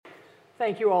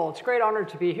Thank you all. It's a great honor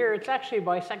to be here. It's actually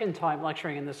my second time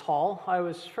lecturing in this hall. I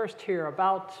was first here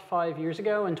about 5 years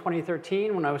ago in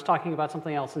 2013 when I was talking about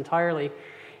something else entirely.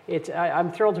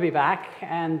 I'm thrilled to be back,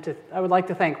 and I would like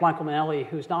to thank Michael Manelli,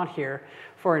 who's not here,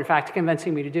 for in fact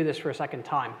convincing me to do this for a second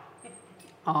time.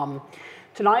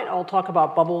 Tonight I'll talk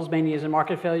about bubbles, manias, and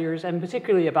market failures, and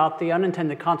particularly about the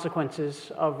unintended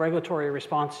consequences of regulatory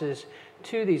responses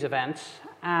to these events.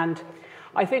 And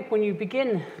I think when you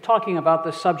begin talking about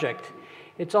this subject,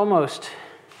 it's almost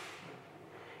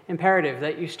imperative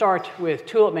that you start with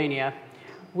tulip mania,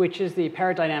 which is the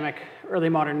paradigmatic early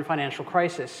modern financial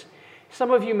crisis. Some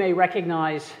of you may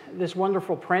recognize this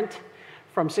wonderful print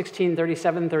from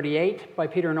 1637-38 by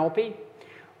Peter Nolpe,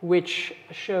 which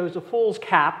shows a fool's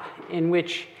cap in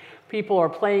which people are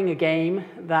playing a game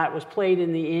that was played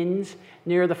in the inns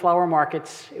near the flower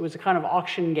markets. It was a kind of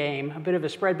auction game, a bit of a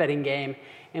spread betting game,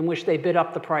 in which they bid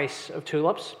up the price of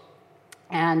tulips.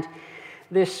 And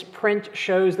this print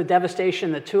shows the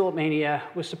devastation that tulip mania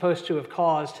was supposed to have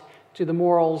caused to the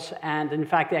morals and, in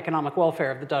fact, the economic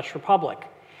welfare of the Dutch Republic.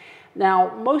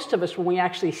 Now, most of us, when we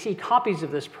actually see copies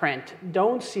of this print,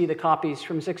 don't see the copies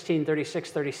from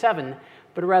 1636-37,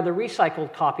 but rather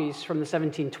recycled copies from the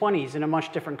 1720s in a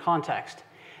much different context.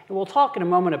 And we'll talk in a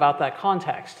moment about that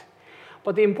context.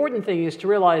 But the important thing is to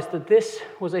realize that this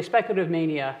was a speculative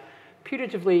mania,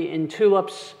 putatively in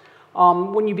tulips.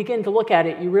 When you begin to look at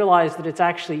it, you realize that it's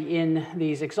actually in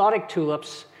these exotic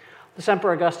tulips. The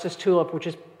Semper Augustus tulip, which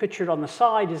is pictured on the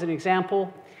side, is an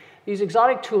example. These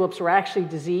exotic tulips were actually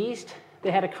diseased.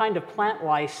 They had a kind of plant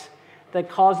lice that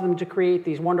caused them to create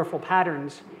these wonderful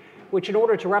patterns, which in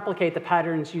order to replicate the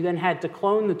patterns, you then had to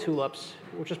clone the tulips,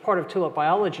 which is part of tulip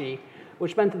biology,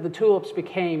 which meant that the tulips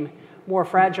became more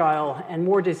fragile and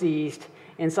more diseased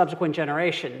in subsequent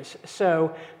generations.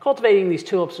 So cultivating these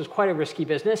tulips was quite a risky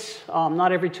business.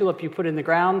 Not every tulip you put in the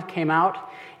ground came out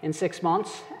in 6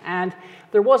 months. And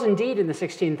there was indeed in the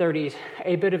 1630s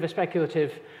a bit of a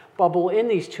speculative bubble in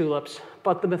these tulips,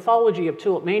 but the mythology of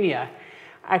tulip mania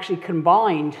actually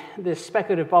combined this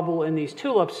speculative bubble in these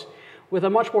tulips with a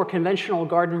much more conventional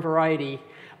garden variety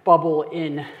bubble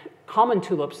in common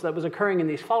tulips that was occurring in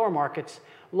these flower markets,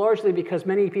 largely because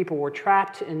many people were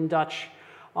trapped in Dutch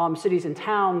cities and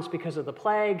towns because of the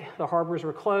plague. The harbors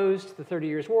were closed, the 30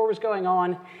 Years' War was going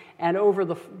on, and over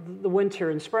the winter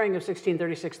and spring of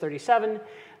 1636-37,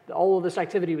 all of this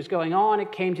activity was going on.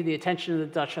 It came to the attention of the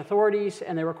Dutch authorities,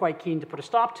 and they were quite keen to put a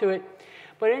stop to it.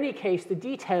 But in any case, the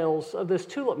details of this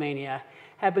tulip mania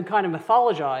have been kind of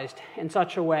mythologized in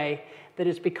such a way that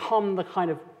it's become the kind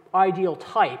of ideal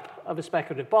type of a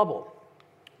speculative bubble.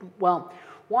 Well,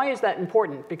 why is that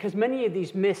important? Because many of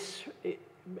these myths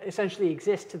essentially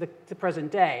exist to the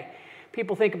present day.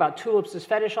 People think about tulips as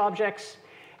fetish objects.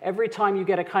 Every time you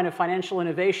get a kind of financial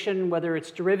innovation, whether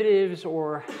it's derivatives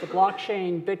or the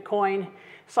blockchain, Bitcoin,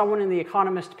 someone in The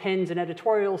Economist pins an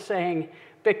editorial saying,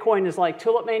 Bitcoin is like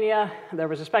tulip mania. There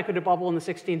was a speculative bubble in the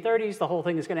 1630s. The whole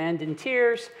thing is going to end in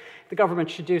tears. The government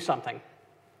should do something.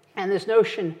 And this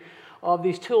notion of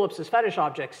these tulips as fetish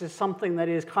objects is something that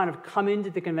has kind of come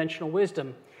into the conventional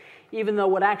wisdom, even though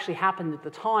what actually happened at the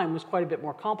time was quite a bit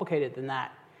more complicated than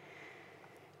that.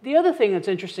 The other thing that's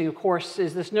interesting, of course,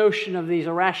 is this notion of these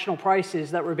irrational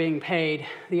prices that were being paid,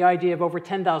 the idea of over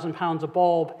 10,000 pounds a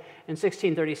bulb in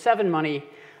 1637 money.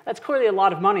 That's clearly a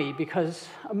lot of money because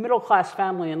a middle-class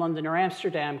family in London or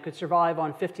Amsterdam could survive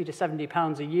on 50 to 70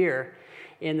 pounds a year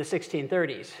in the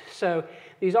 1630s. So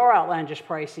these are outlandish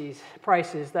prices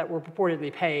that were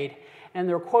purportedly paid, and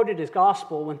they're quoted as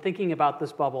gospel when thinking about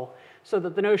this bubble, so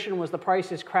that the notion was the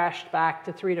prices crashed back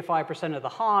to 3 to 5% of the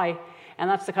high, and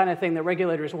that's the kind of thing that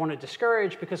regulators want to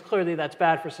discourage because clearly that's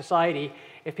bad for society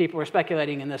if people are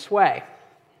speculating in this way.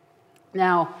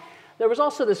 Now, there was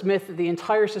also this myth that the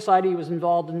entire society was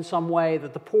involved in some way,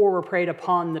 that the poor were preyed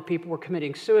upon, that people were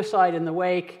committing suicide in the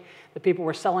wake, that people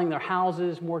were selling their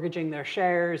houses, mortgaging their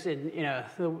shares in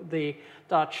the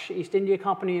Dutch East India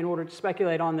Company in order to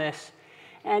speculate on this.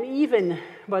 And even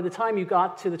by the time you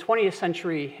got to the 20th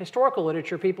century historical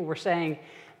literature, people were saying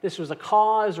this was a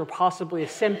cause or possibly a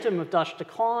symptom of Dutch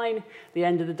decline. The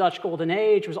end of the Dutch Golden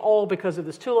Age was all because of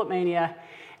this tulip mania.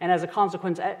 And as a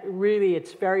consequence, really,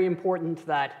 it's very important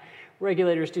that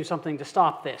regulators do something to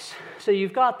stop this. So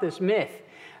you've got this myth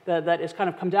that has kind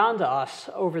of come down to us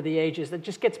over the ages that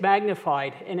just gets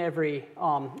magnified in every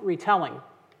retelling.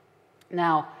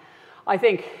 Now, I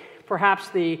think perhaps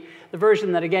the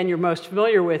version that, again, you're most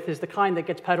familiar with is the kind that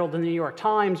gets peddled in the New York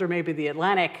Times or maybe the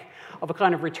Atlantic, of a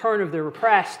kind of return of the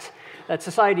repressed, that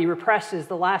society represses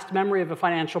the last memory of a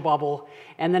financial bubble,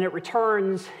 and then it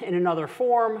returns in another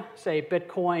form, say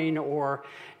Bitcoin or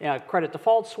credit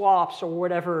default swaps or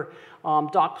whatever,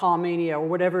 dot-com mania or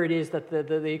whatever it is that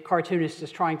the cartoonist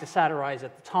is trying to satirize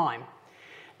at the time.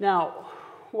 Now,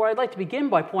 what I'd like to begin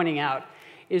by pointing out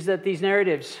is that these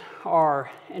narratives are,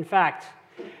 in fact,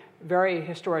 very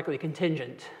historically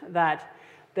contingent, that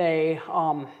they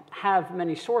have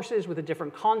many sources with a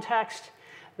different context,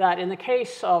 that in the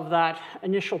case of that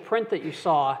initial print that you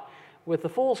saw with the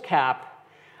fool's cap,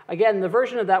 again, the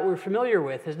version of that we're familiar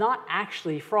with is not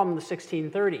actually from the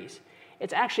 1630s.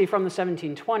 It's actually from the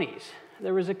 1720s.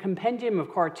 There was a compendium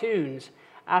of cartoons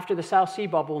after the South Sea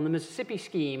Bubble and the Mississippi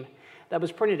Scheme that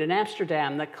was printed in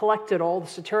Amsterdam that collected all the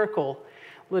satirical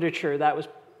literature that was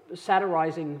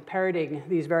satirizing, parroting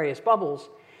these various bubbles.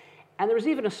 And there was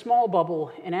even a small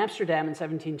bubble in Amsterdam in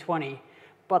 1720,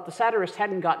 but the satirist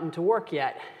hadn't gotten to work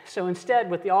yet. So instead,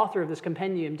 what the author of this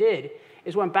compendium did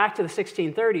is went back to the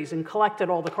 1630s and collected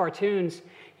all the cartoons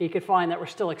he could find that were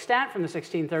still extant from the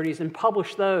 1630s and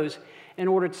published those in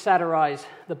order to satirize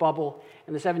the bubble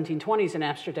in the 1720s in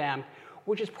Amsterdam,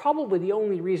 which is probably the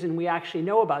only reason we actually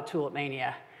know about tulip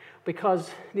mania,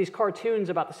 because these cartoons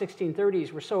about the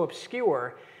 1630s were so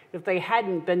obscure. If they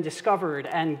hadn't been discovered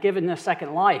and given a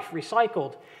second life,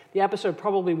 recycled, the episode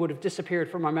probably would have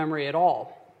disappeared from our memory at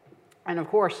all. And of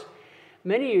course,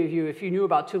 many of you, if you knew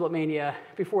about tulip mania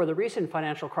before the recent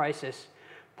financial crisis,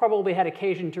 probably had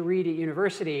occasion to read at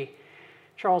university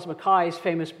Charles Mackay's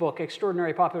famous book,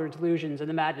 Extraordinary Popular Delusions and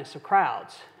the Madness of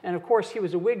Crowds. And of course, he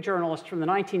was a Whig journalist from the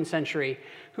 19th century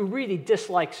who really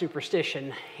disliked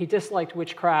superstition. He disliked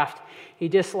witchcraft. He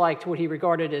disliked what he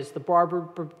regarded as the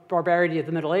barbarity of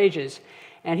the Middle Ages.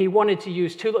 And he wanted to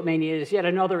use tulip mania as yet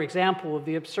another example of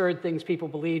the absurd things people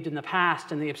believed in the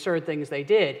past and the absurd things they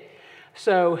did.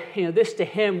 So, this to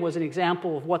him was an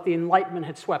example of what the Enlightenment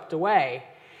had swept away.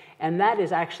 And that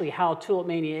is actually how tulip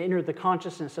mania entered the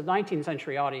consciousness of 19th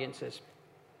century audiences.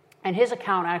 And his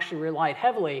account actually relied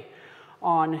heavily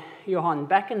on Johann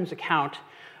Becken's account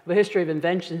of the history of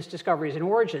inventions, discoveries, and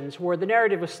origins, where the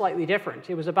narrative was slightly different.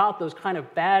 It was about those kind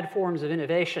of bad forms of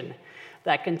innovation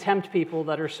that can tempt people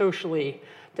that are socially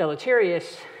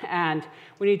deleterious, and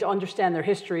we need to understand their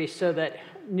history so that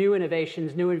new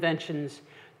innovations, new inventions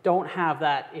don't have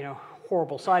that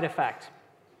horrible side effect.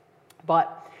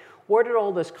 But where did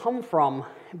all this come from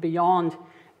beyond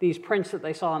these prints that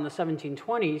they saw in the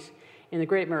 1720s in The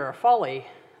Great Mirror of Folly?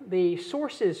 The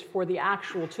sources for the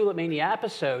actual tulip mania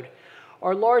episode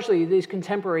are largely these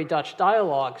contemporary Dutch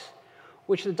dialogues,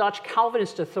 which the Dutch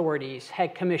Calvinist authorities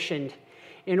had commissioned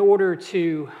in order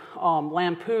to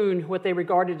lampoon what they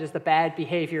regarded as the bad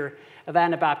behavior of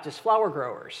Anabaptist flower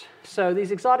growers. So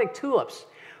these exotic tulips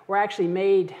were actually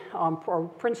made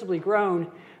or principally grown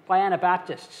by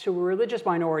Anabaptists, who were a religious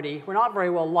minority, were not very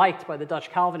well liked by the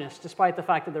Dutch Calvinists, despite the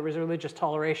fact that there was religious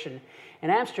toleration in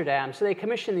Amsterdam. So they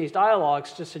commissioned these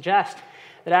dialogues to suggest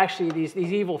that actually these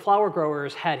evil flower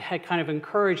growers had kind of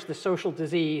encouraged the social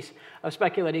disease of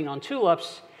speculating on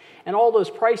tulips, and all those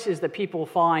prices that people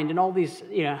find, and all these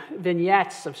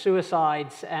vignettes of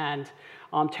suicides and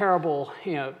terrible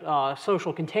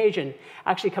social contagion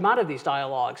actually come out of these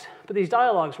dialogues. But these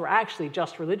dialogues were actually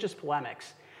just religious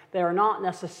polemics. They are not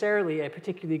necessarily a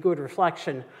particularly good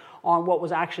reflection on what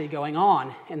was actually going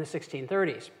on in the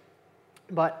 1630s.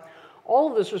 But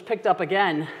all of this was picked up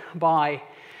again by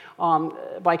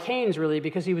Keynes, really,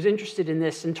 because he was interested in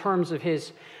this in terms of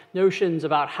his notions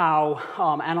about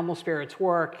how animal spirits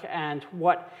work and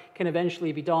what can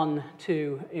eventually be done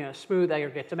to smooth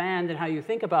aggregate demand and how you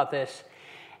think about this.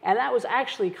 And that was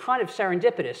actually kind of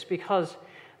serendipitous, because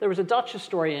there was a Dutch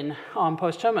historian,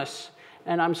 Posthumus,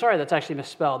 and I'm sorry that's actually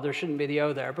misspelled, there shouldn't be the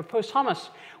O there, but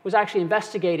Posthumus was actually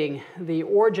investigating the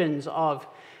origins of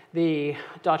the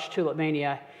Dutch tulip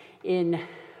mania in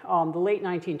the late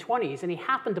 1920s, and he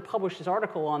happened to publish his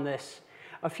article on this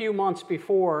a few months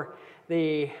before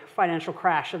the financial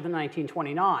crash of the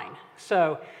 1929.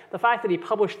 So the fact that he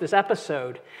published this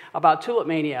episode about tulip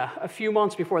mania a few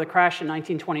months before the crash in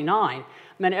 1929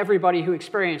 meant everybody who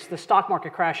experienced the stock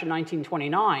market crash in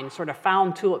 1929 sort of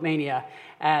found tulip mania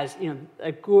as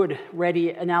a good,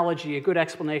 ready analogy, a good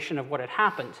explanation of what had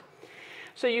happened.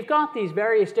 So you've got these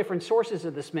various different sources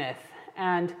of this myth,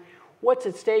 and what's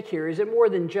at stake here? Is it more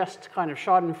than just kind of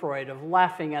schadenfreude of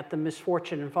laughing at the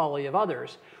misfortune and folly of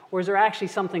others? Or is there actually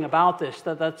something about this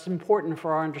that's important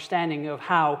for our understanding of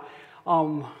how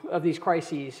of these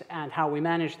crises and how we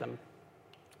manage them?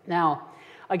 Now,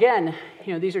 again,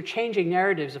 these are changing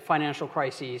narratives of financial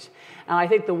crises, and I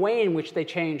think the way in which they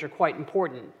change are quite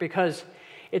important, because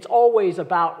it's always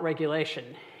about regulation.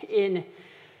 In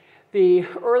the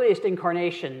earliest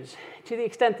incarnations, to the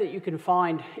extent that you can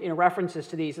find references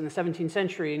to these in the 17th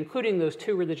century, including those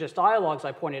two religious dialogues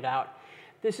I pointed out,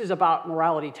 this is about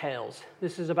morality tales.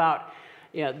 This is about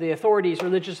the authorities,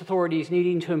 religious authorities,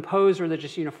 needing to impose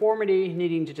religious uniformity,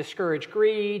 needing to discourage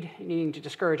greed, needing to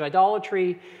discourage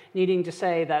idolatry, needing to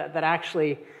say that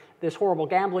actually this horrible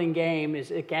gambling game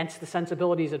is against the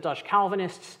sensibilities of Dutch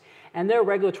Calvinists, and their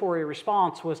regulatory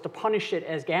response was to punish it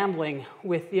as gambling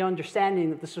with the understanding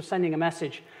that this was sending a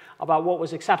message about what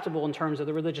was acceptable in terms of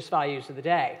the religious values of the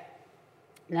day.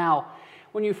 Now,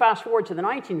 when you fast forward to the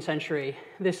 19th century,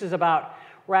 this is about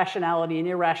rationality and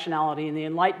irrationality in the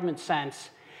Enlightenment sense.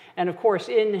 And of course,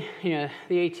 in the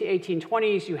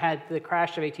 1820s, you had the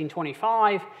crash of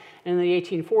 1825, and in the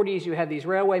 1840s, you have these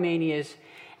railway manias,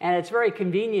 and it's very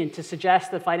convenient to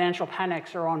suggest that financial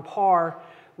panics are on par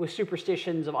with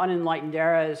superstitions of unenlightened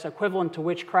eras, equivalent to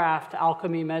witchcraft,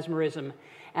 alchemy, mesmerism.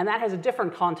 And that has a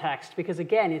different context because,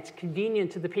 again, it's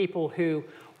convenient to the people who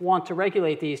want to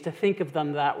regulate these to think of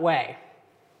them that way.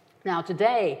 Now,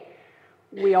 today,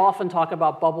 we often talk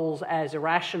about bubbles as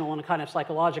irrational in a kind of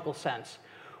psychological sense,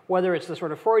 whether it's the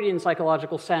sort of Freudian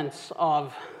psychological sense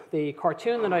of the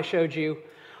cartoon that I showed you,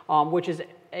 which is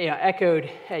echoed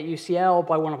at UCL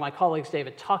by one of my colleagues,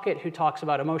 David Tuckett, who talks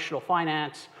about emotional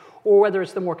finance, or whether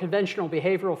it's the more conventional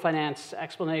behavioral finance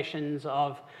explanations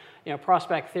of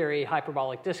prospect theory,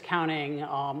 hyperbolic discounting,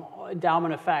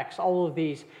 endowment effects, all of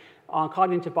these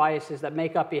cognitive biases that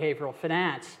make up behavioral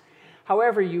finance.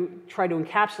 However you try to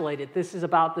encapsulate it, this is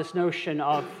about this notion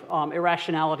of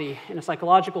irrationality in a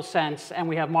psychological sense, and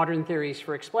we have modern theories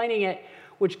for explaining it,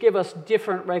 which give us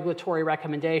different regulatory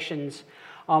recommendations,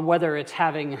 whether it's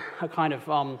having a kind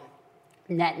of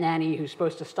net nanny who's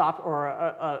supposed to stop, or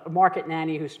a market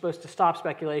nanny who's supposed to stop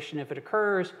speculation if it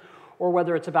occurs, or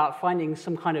whether it's about finding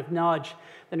some kind of nudge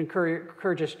that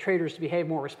encourages traders to behave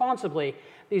more responsibly.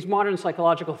 These modern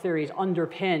psychological theories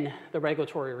underpin the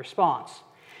regulatory response.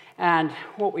 And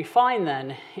what we find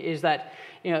then is that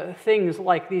things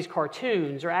like these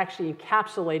cartoons are actually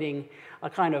encapsulating a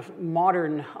kind of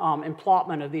modern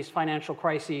emplotment of these financial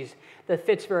crises that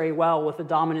fits very well with the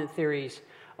dominant theories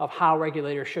of how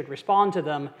regulators should respond to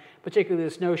them, particularly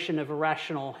this notion of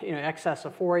irrational excess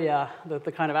euphoria, the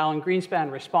kind of Alan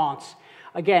Greenspan response.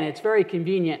 Again, it's very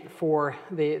convenient for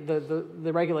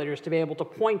the regulators to be able to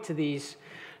point to these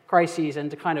crises and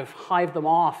to kind of hive them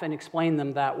off and explain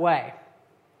them that way.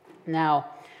 Now,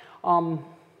 what I'm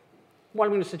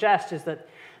going to suggest is that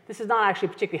this is not actually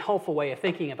a particularly helpful way of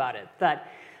thinking about it,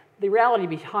 that the reality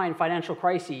behind financial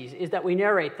crises is that we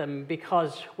narrate them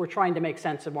because we're trying to make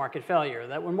sense of market failure,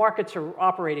 that when markets are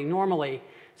operating normally,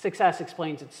 success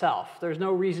explains itself. There's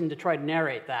no reason to try to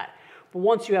narrate that. But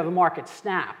once you have a market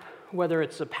snap, whether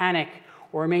it's a panic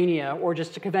or a mania or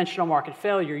just a conventional market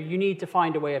failure, you need to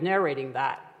find a way of narrating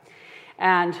that.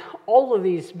 And all of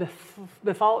these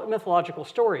mythological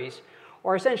stories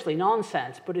are essentially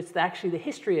nonsense, but it's actually the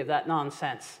history of that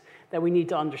nonsense that we need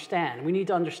to understand. We need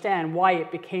to understand why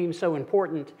it became so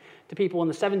important to people in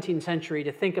the 17th century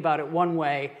to think about it one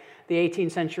way, the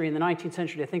 18th century and the 19th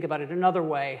century to think about it another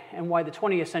way, and why the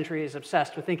 20th century is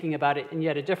obsessed with thinking about it in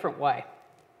yet a different way.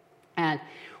 And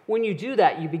when you do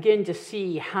that, you begin to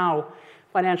see how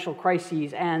financial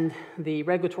crises and the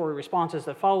regulatory responses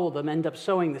that follow them end up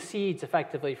sowing the seeds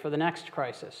effectively for the next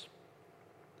crisis.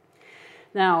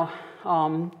 Now,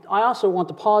 I also want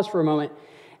to pause for a moment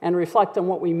and reflect on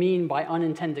what we mean by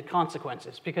unintended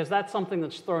consequences, because that's something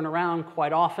that's thrown around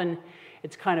quite often.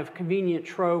 It's kind of convenient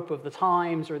trope of the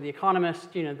Times or the Economist,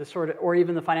 or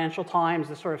even the Financial Times,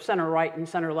 the sort of center-right and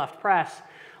center-left press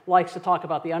likes to talk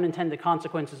about the unintended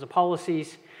consequences of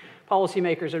policies.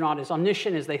 Policymakers are not as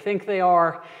omniscient as they think they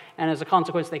are, and as a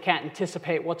consequence, they can't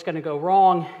anticipate what's going to go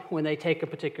wrong when they take a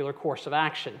particular course of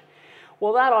action.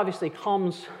 Well, that obviously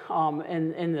comes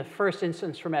in the first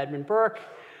instance from Edmund Burke,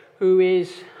 who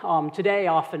is today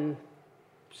often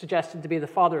suggested to be the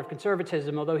father of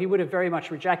conservatism, although he would have very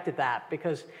much rejected that,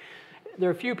 because there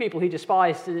are few people he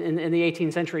despised in the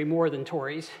 18th century more than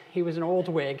Tories. He was an old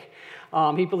Whig.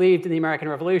 He believed in the American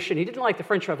Revolution. He didn't like the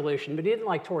French Revolution, but he didn't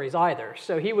like Tories either.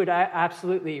 So he would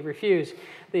absolutely refuse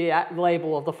the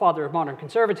label of the father of modern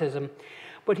conservatism.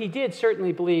 But he did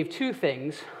certainly believe two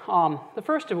things, the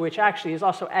first of which actually is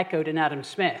also echoed in Adam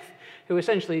Smith, who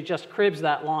essentially just cribs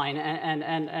that line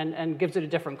and gives it a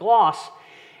different gloss,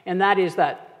 and that is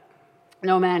that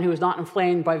no man who is not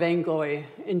inflamed by vainglory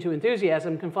into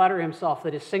enthusiasm can flatter himself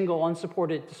that his single,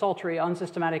 unsupported, desultory,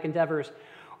 unsystematic endeavors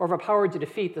are overpowered to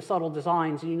defeat the subtle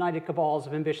designs and united cabals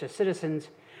of ambitious citizens.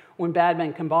 When bad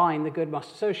men combine, the good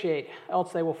must associate,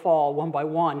 else they will fall one by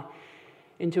one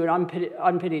into an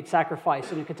unpitied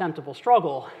sacrifice and a contemptible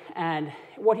struggle. And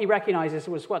what he recognizes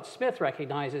was what Smith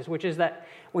recognizes, which is that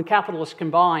when capitalists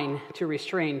combine to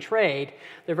restrain trade,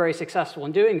 they're very successful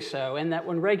in doing so, and that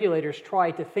when regulators try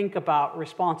to think about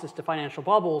responses to financial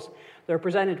bubbles, they're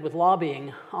presented with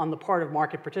lobbying on the part of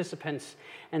market participants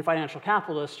and financial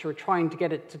capitalists who are trying to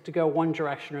get it to go one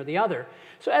direction or the other.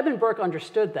 So Edmund Burke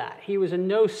understood that. He was in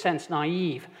no sense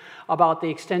naive about the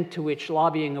extent to which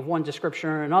lobbying of one description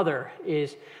or another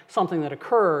is something that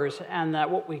occurs, and that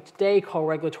what we today call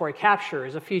regulatory capture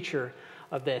is a feature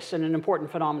of this and an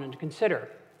important phenomenon to consider.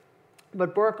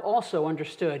 But Burke also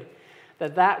understood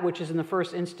that that which is in the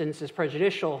first instance is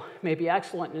prejudicial may be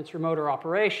excellent in its remoter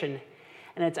operation,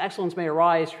 and its excellence may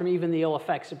arise from even the ill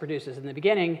effects it produces in the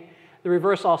beginning. The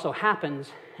reverse also happens,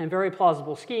 and very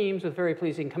plausible schemes with very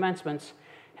pleasing commencements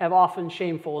have often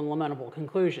shameful and lamentable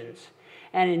conclusions.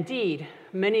 And indeed,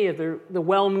 many of the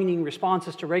well-meaning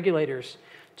responses to regulators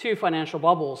to financial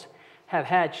bubbles have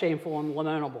had shameful and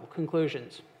lamentable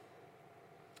conclusions.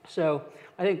 So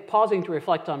I think pausing to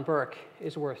reflect on Burke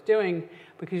is worth doing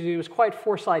because he was quite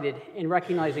foresighted in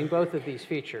recognizing both of these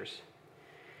features.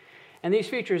 And these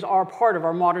features are part of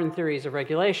our modern theories of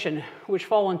regulation, which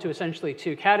fall into essentially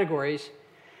two categories.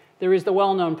 There is the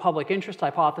well-known public interest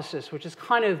hypothesis, which is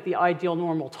kind of the ideal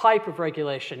normal type of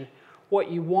regulation, what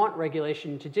you want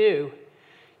regulation to do.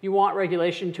 You want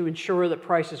regulation to ensure that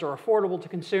prices are affordable to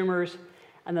consumers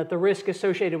and that the risk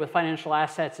associated with financial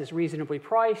assets is reasonably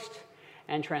priced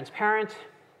and transparent.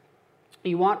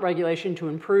 You want regulation to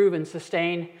improve and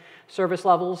sustain service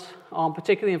levels,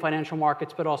 particularly in financial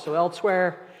markets, but also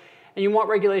elsewhere. And you want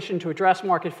regulation to address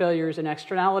market failures and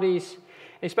externalities,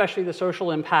 especially the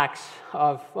social impacts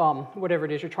of whatever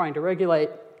it is you're trying to regulate.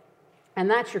 And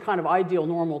that's your kind of ideal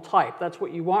normal type. That's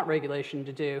what you want regulation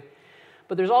to do.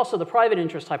 But there's also the private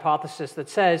interest hypothesis that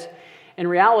says, in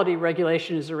reality,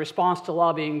 regulation is a response to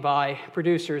lobbying by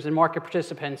producers and market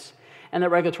participants, and that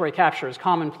regulatory capture is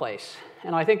commonplace.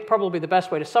 And I think probably the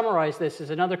best way to summarize this is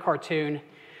another cartoon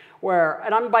where,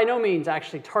 and I'm by no means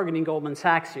actually targeting Goldman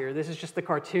Sachs here, this is just the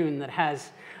cartoon that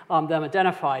has them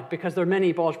identified, because there are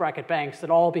many bulge bracket banks that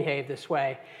all behave this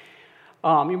way.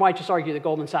 You might just argue that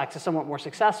Goldman Sachs is somewhat more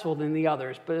successful than the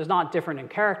others, but it's not different in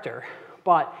character.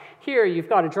 But here you've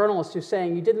got a journalist who's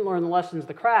saying, you didn't learn the lessons of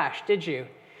the crash, did you?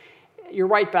 You're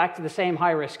right back to the same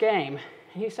high-risk game.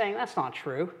 And he's saying, that's not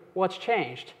true. What's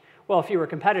changed? Well, fewer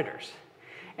competitors.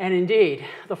 And indeed,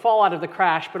 the fallout of the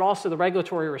crash, but also the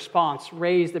regulatory response,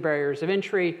 raised the barriers of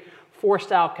entry,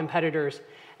 forced out competitors,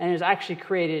 and has actually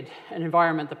created an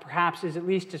environment that perhaps is at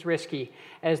least as risky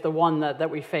as the one that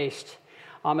we faced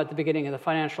at the beginning of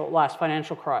the last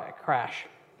financial crash.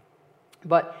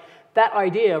 But that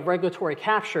idea of regulatory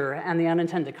capture and the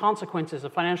unintended consequences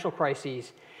of financial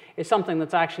crises is something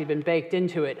that's actually been baked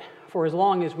into it for as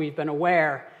long as we've been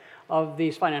aware of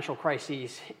these financial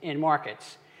crises in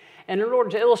markets. And in order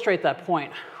to illustrate that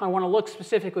point, I want to look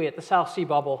specifically at the South Sea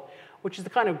bubble, which is the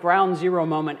kind of ground zero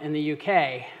moment in the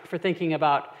UK for thinking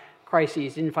about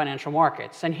crises in financial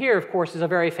markets. And here, of course, is a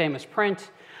very famous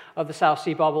print of the South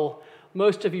Sea bubble.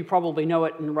 Most of you probably know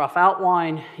it in rough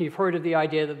outline. You've heard of the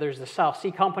idea that there's the South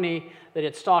Sea Company, that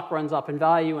its stock runs up in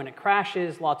value and it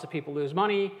crashes. Lots of people lose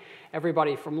money.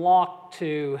 Everybody from Locke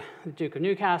to the Duke of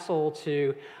Newcastle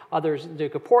to others, the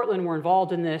Duke of Portland, were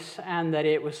involved in this, and that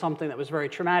it was something that was very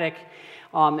traumatic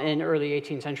in early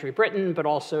 18th century Britain, but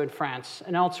also in France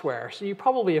and elsewhere. So you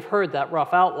probably have heard that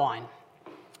rough outline.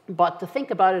 But to think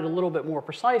about it a little bit more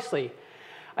precisely,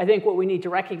 I think what we need to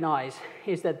recognize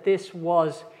is that this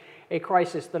was a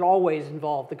crisis that always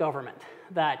involved the government,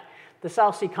 that the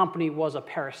South Sea Company was a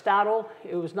parastatal.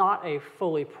 It was not a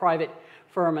fully private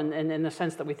firm in the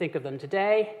sense that we think of them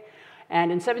today.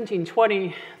 And in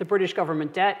 1720, the British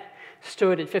government debt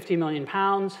stood at £50 million.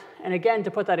 And again,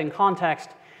 to put that in context,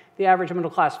 the average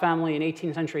middle-class family in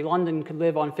 18th century London could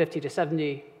live on £50 to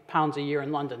 £70 a year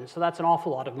in London. So that's an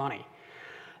awful lot of money.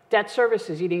 Debt service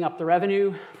is eating up the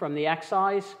revenue from the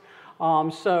excise.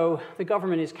 So the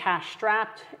government is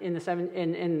cash-strapped in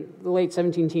the late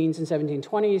 17 teens and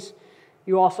 1720s.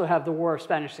 You also have the War of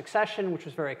Spanish Succession, which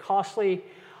was very costly.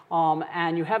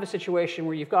 And you have a situation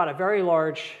where you've got a very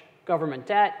large government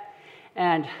debt,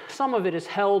 and some of it is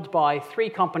held by three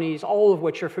companies, all of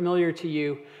which are familiar to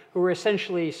you, who are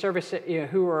essentially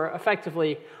who are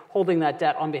effectively holding that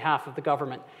debt on behalf of the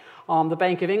government. The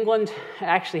Bank of England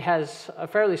actually has a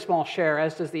fairly small share,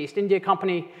 as does the East India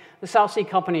Company. The South Sea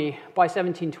Company, by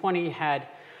 1720, had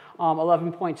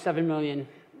 11.7 million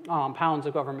pounds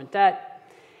of government debt.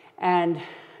 And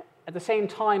at the same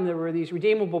time, there were these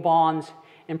redeemable bonds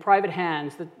in private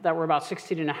hands that were about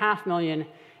 16.5 million,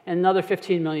 and another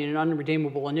 15 million in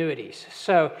unredeemable annuities.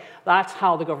 So that's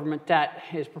how the government debt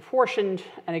is proportioned.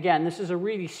 And again, this is a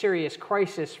really serious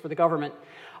crisis for the government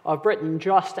of Britain,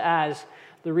 just as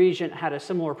the Regent had a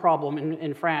similar problem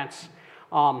in France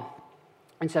in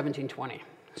 1720.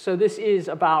 So this is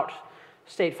about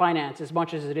state finance as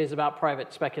much as it is about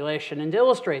private speculation. And to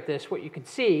illustrate this, what you can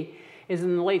see is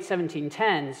in the late 17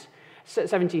 teens,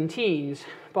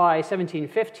 by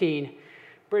 1715,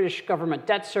 British government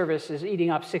debt service is eating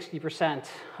up 60%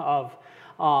 of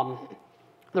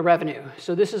the revenue.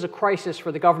 So this is a crisis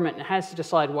for the government and has to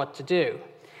decide what to do.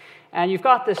 And you've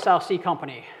got this South Sea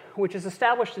Company, which is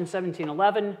established in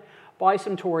 1711 by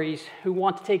some Tories who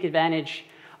want to take advantage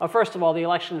of, first of all, the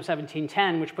election of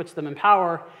 1710, which puts them in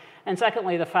power, and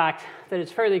secondly, the fact that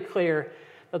it's fairly clear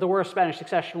that the War of Spanish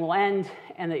Succession will end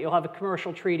and that you'll have a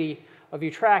commercial treaty of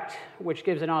Utrecht, which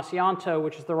gives an asiento,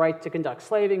 which is the right to conduct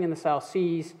slaving in the South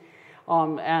Seas,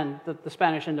 and the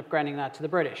Spanish end up granting that to the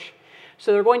British.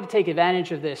 So they're going to take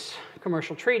advantage of this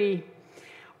commercial treaty,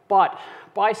 but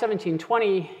by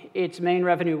 1720, its main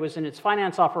revenue was in its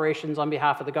finance operations on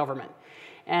behalf of the government.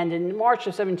 And in March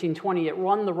of 1720, it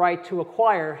won the right to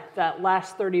acquire that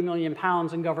last 30 million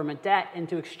pounds in government debt and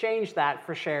to exchange that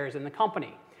for shares in the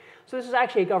company. So this is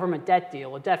actually a government debt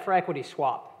deal, a debt for equity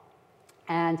swap.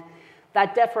 And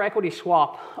that debt for equity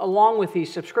swap, along with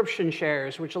these subscription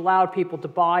shares, which allowed people to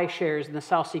buy shares in the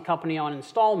South Sea Company on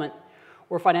installment,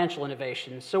 were financial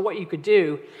innovations. So what you could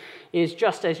do is,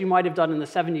 just as you might have done in the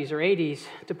 70s or 80s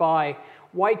to buy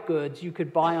white goods, you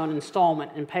could buy on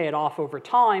installment and pay it off over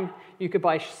time. You could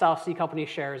buy South Sea Company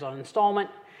shares on installment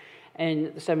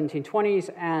in the 1720s,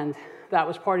 and that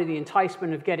was part of the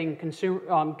enticement of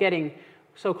getting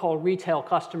so-called retail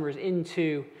customers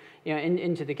into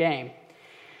the game.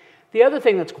 The other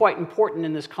thing that's quite important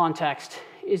in this context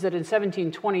is that in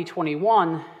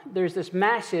 1720-21, there's this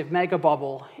massive mega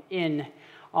bubble in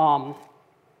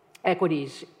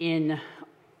equities in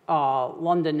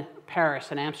London, Paris,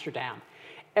 and Amsterdam.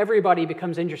 Everybody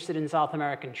becomes interested in South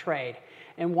American trade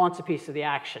and wants a piece of the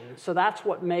action. So that's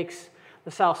what makes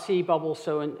the South Sea bubble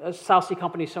South Sea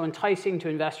Company so enticing to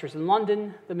investors in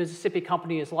London. The Mississippi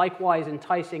Company is likewise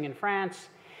enticing in France,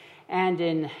 and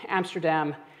in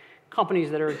Amsterdam, companies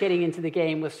that are getting into the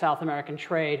game with South American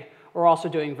trade are also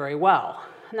doing very well.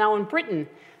 Now in Britain,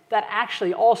 that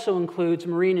actually also includes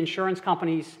marine insurance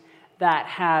companies that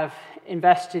have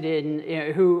invested in,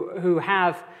 who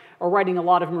are writing a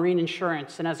lot of marine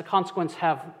insurance, and as a consequence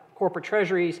have corporate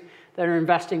treasuries that are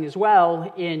investing as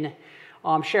well in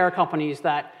share companies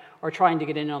that are trying to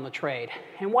get in on the trade.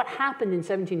 And what happened in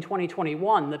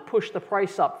 1720-21 that pushed the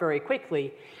price up very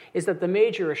quickly is that the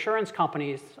major assurance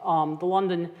companies, the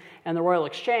London and the Royal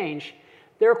Exchange,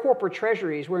 their corporate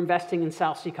treasuries were investing in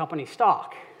South Sea Company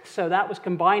stock. So that was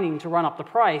combining to run up the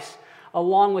price,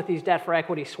 along with these debt for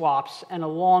equity swaps and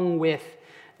along with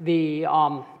the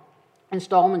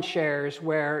installment shares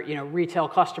where retail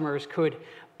customers could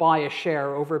buy a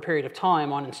share over a period of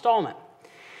time on installment.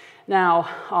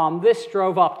 Now, this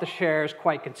drove up the shares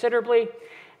quite considerably,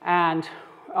 and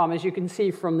as you can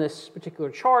see from this particular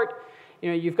chart,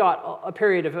 you've got a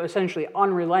period of essentially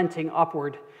unrelenting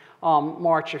upward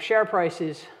march of share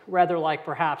prices, rather like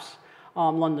perhaps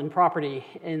London property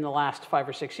in the last 5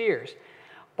 or 6 years.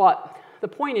 But the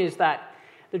point is that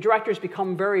the directors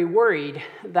become very worried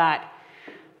that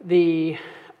the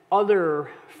other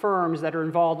firms that are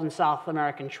involved in South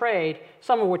American trade,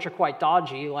 some of which are quite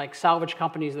dodgy, like salvage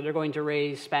companies that are going to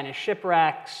raise Spanish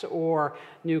shipwrecks or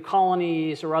new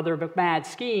colonies or other mad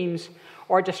schemes,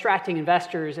 are distracting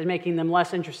investors and making them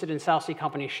less interested in South Sea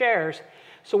Company shares.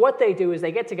 So what they do is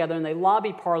they get together and they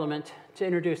lobby Parliament to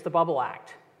introduce the Bubble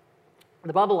Act.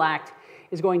 The Bubble Act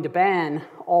is going to ban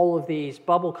all of these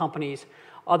bubble companies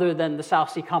other than the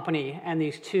South Sea Company and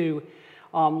these two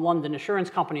London insurance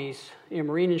companies,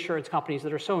 marine insurance companies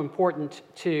that are so important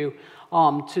to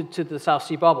the South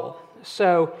Sea bubble.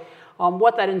 So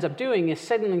what that ends up doing is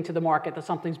signaling to the market that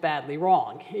something's badly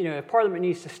wrong. If Parliament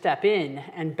needs to step in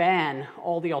and ban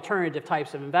all the alternative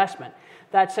types of investment,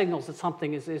 that signals that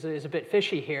something is a bit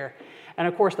fishy here. And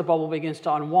of course, the bubble begins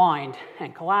to unwind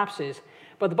and collapses.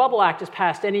 But the Bubble Act is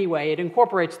passed anyway. It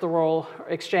incorporates the Royal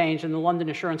Exchange and the London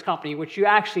Insurance Company, which you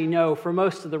actually know for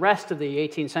most of the rest of the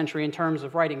 18th century in terms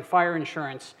of writing fire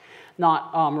insurance,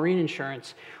 not marine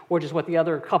insurance, which is what the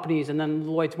other companies and then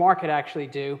Lloyd's Market actually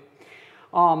do.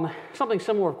 Something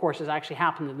similar, of course, has actually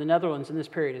happened in the Netherlands in this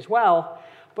period as well.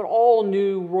 But all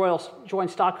new royal joint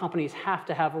stock companies have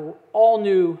to have a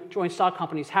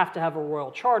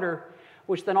royal charter,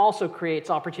 which then also creates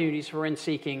opportunities for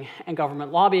rent-seeking and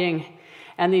government lobbying.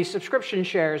 And these subscription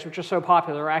shares, which are so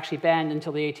popular, are actually banned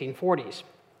until the 1840s.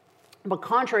 But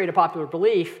contrary to popular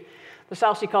belief, the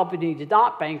South Sea bubble did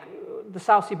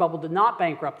not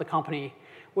bankrupt the company,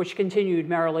 which continued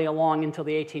merrily along until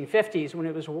the 1850s when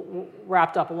it was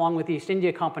wrapped up along with the East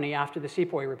India Company after the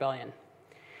Sepoy Rebellion.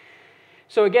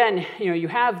 So again, you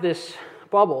have this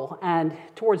bubble, and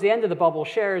towards the end of the bubble,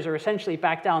 shares are essentially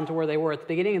back down to where they were at the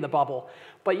beginning of the bubble.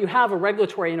 But you have a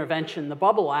regulatory intervention, the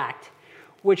Bubble Act,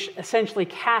 which essentially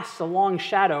casts a long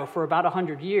shadow for about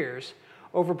 100 years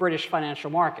over British financial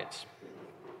markets.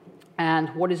 And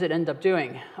what does it end up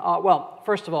doing? Well,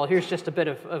 first of all, here's just a bit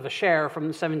of a share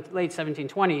from the late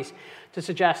 1720s to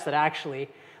suggest that actually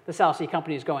the South Sea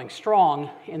Company is going strong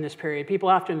in this period. People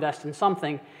have to invest in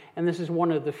something, and this is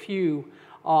one of the few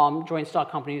joint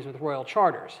stock companies with royal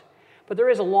charters. But there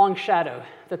is a long shadow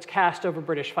that's cast over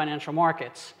British financial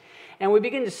markets. And we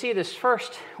begin to see this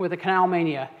first with the Canal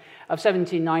Mania of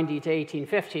 1790 to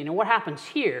 1815. And what happens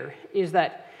here is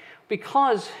that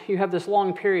because you have this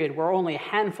long period where only a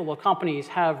handful of companies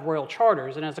have royal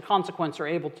charters and as a consequence are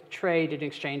able to trade in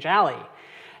Exchange Alley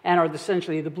and are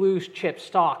essentially the blue chip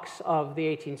stocks of the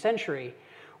 18th century,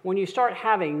 when you start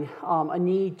having a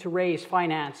need to raise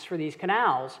finance for these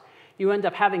canals, you end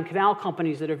up having canal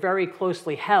companies that are very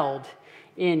closely held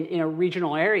in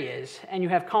regional areas, and you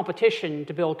have competition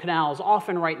to build canals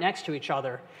often right next to each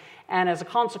other. And as a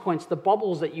consequence, the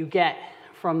bubbles that you get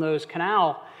from those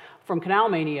Canal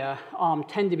Mania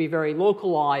tend to be very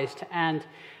localized and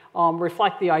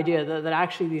reflect the idea that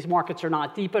actually these markets are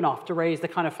not deep enough to raise the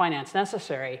kind of finance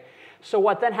necessary. So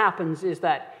what then happens is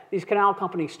that these canal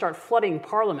companies start flooding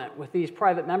Parliament with these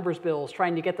private members' bills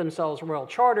trying to get themselves royal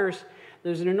charters.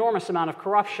 There's an enormous amount of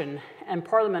corruption, and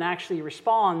Parliament actually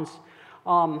responds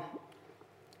in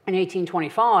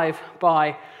 1825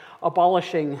 by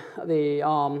abolishing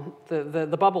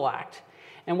the Bubble Act.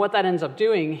 And what that ends up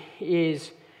doing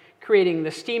is creating the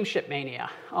steamship mania.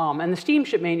 And the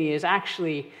steamship mania is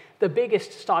actually the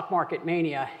biggest stock market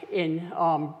mania in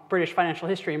British financial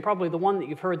history, and probably the one that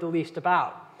you've heard the least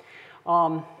about.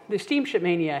 The steamship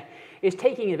mania is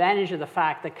taking advantage of the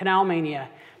fact that Canal Mania,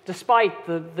 despite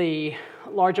the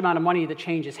large amount of money that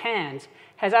changes hands,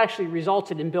 has actually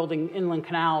resulted in building inland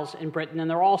canals in Britain, and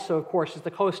there also, of course, is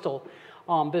the coastal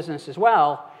business as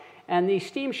well. And these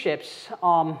steamships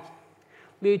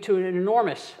lead to an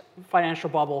enormous financial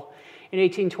bubble in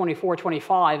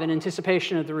 1824-25 in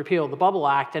anticipation of the repeal of the Bubble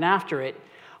Act and after it,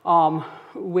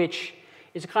 which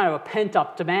is a kind of a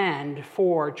pent-up demand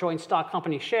for joint stock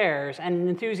company shares and an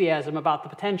enthusiasm about the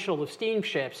potential of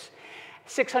steamships.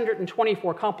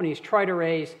 624 companies try to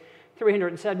raise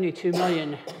 $372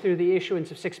 million through the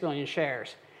issuance of 6 million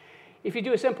shares. If you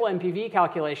do a simple NPV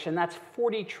calculation, that's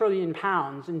 40 trillion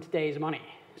pounds in today's money.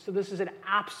 So this is an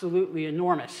absolutely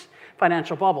enormous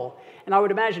financial bubble. And I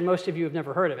would imagine most of you have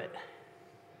never heard of it.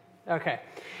 Okay.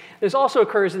 This also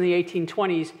occurs in the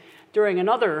 1820s during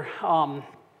another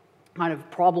kind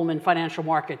of problem in financial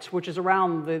markets, which is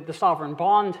around the sovereign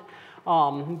bond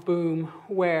boom,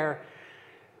 where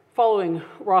following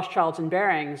Rothschilds and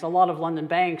Barings, a lot of London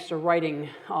banks are writing,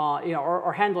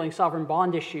 are handling sovereign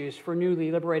bond issues for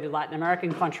newly liberated Latin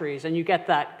American countries, and you get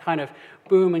that kind of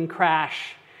boom and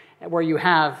crash where you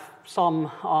have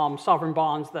some sovereign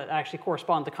bonds that actually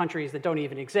correspond to countries that don't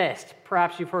even exist.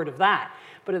 Perhaps you've heard of that.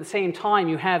 But at the same time,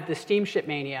 you have the steamship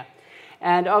mania.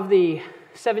 And of the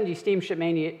 70 steamship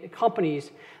mania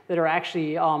companies that are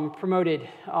actually promoted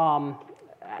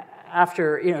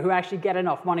after, who actually get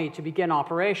enough money to begin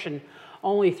operation,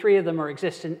 only 3 of them are in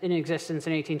existence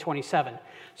in 1827.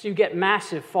 So you get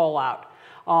massive fallout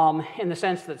in the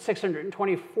sense that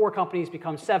 624 companies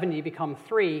become 70, become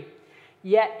 3.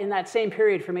 Yet in that same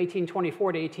period from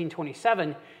 1824 to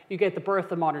 1827, you get the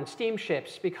birth of modern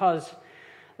steamships because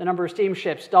the number of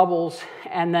steamships doubles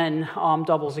and then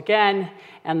doubles again,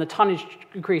 and the tonnage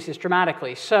increases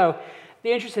dramatically. So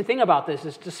the interesting thing about this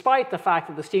is despite the fact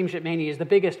that the steamship mania is the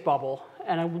biggest bubble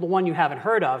and the one you haven't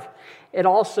heard of, it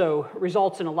also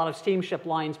results in a lot of steamship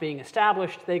lines being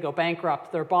established. They go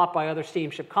bankrupt. They're bought by other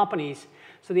steamship companies.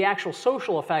 So the actual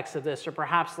social effects of this are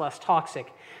perhaps less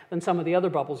toxic than some of the other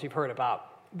bubbles you've heard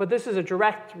about. But this is a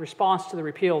direct response to the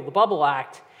repeal of the Bubble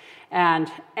Act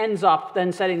and ends up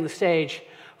then setting the stage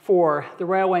for the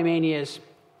railway manias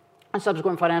and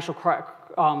subsequent financial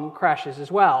crashes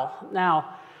as well.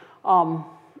 Now,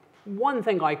 one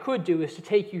thing I could do is to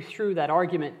take you through that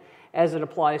argument as it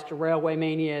applies to railway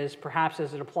manias, perhaps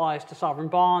as it applies to sovereign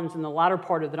bonds in the latter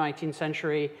part of the 19th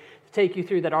century, to take you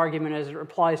through that argument as it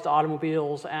applies to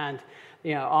automobiles and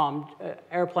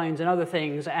airplanes and other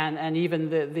things, and even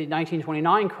the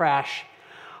 1929 crash.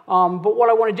 But what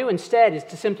I want to do instead is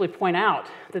to simply point out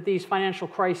that these financial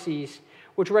crises,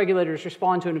 which regulators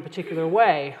respond to in a particular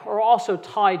way, are also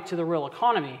tied to the real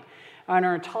economy and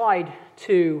are tied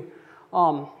to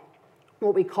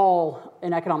what we call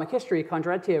in economic history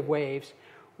Kondratiev waves,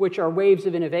 which are waves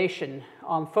of innovation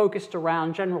focused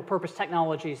around general purpose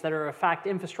technologies that are in fact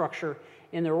infrastructure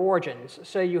in their origins.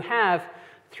 So you have,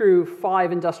 through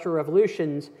 5 industrial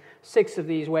revolutions, 6 of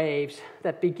these waves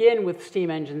that begin with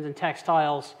steam engines and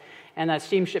textiles and that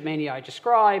steamship mania I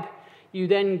described. You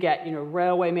then get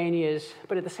railway manias,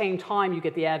 but at the same time you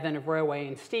get the advent of railway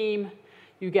and steam.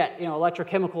 You get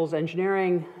electrochemicals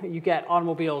engineering, you get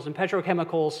automobiles and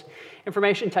petrochemicals,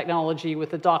 information technology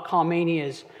with the dot-com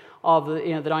manias of the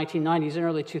 1990s and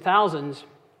early 2000s.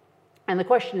 And the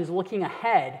question is, looking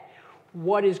ahead,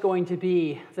 what is going to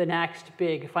be the next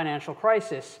big financial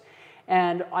crisis?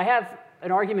 And I have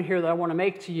an argument here that I want to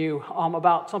make to you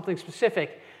about something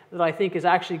specific that I think is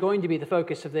actually going to be the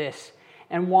focus of this,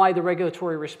 and why the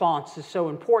regulatory response is so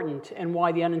important, and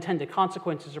why the unintended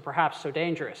consequences are perhaps so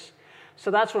dangerous.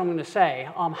 So that's what I'm going to say.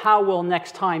 How will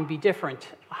next time be different?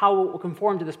 How will it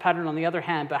conform to this pattern on the other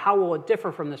hand, but how will it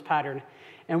differ from this pattern?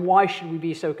 And why should we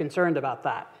be so concerned about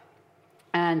that?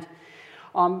 And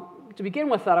to begin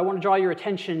with that, I want to draw your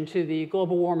attention to the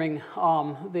global warming,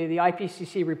 the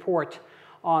IPCC report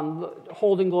on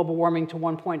holding global warming to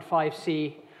 1.5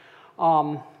 C,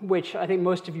 which I think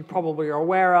most of you probably are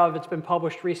aware of. It's been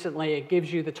published recently. It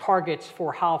gives you the targets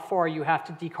for how far you have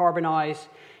to decarbonize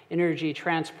energy,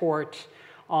 transport,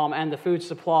 and the food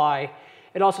supply.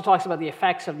 It also talks about the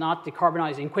effects of not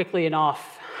decarbonizing quickly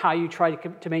enough, how you try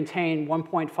to maintain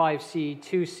 1.5C,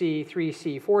 2C,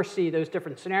 3C, 4C, those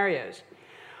different scenarios.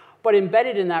 But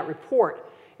embedded in that report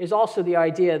is also the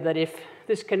idea that if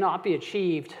this cannot be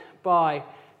achieved by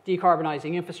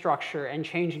decarbonizing infrastructure and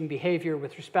changing behavior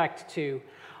with respect to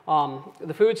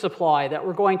the food supply, that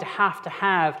we're going to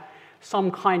have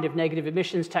some kind of negative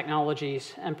emissions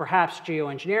technologies and perhaps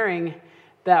geoengineering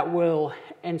that will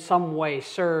in some way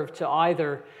serve to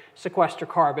either sequester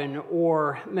carbon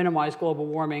or minimize global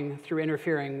warming through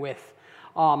interfering with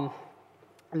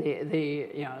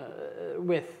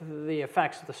with the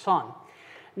effects of the sun.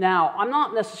 Now, I'm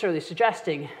not necessarily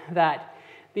suggesting that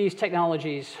these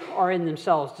technologies are in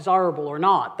themselves desirable or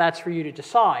not. That's for you to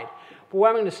decide. But what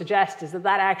I'm going to suggest is that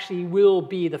that actually will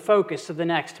be the focus of the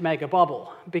next mega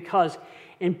bubble, because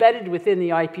embedded within the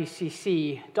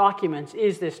IPCC documents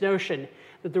is this notion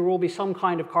that there will be some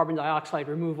kind of carbon dioxide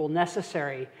removal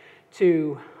necessary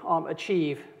to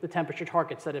achieve the temperature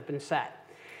targets that have been set.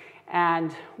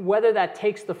 And whether that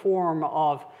takes the form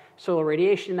of solar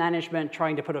radiation management,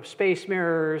 trying to put up space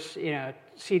mirrors,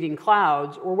 seeding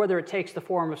clouds, or whether it takes the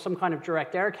form of some kind of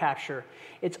direct air capture,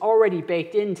 it's already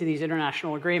baked into these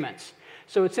international agreements.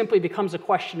 So it simply becomes a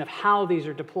question of how these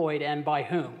are deployed and by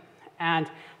whom, and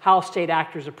how state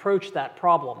actors approach that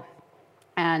problem.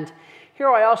 And here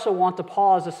I also want to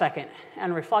pause a second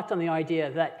and reflect on the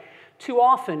idea that too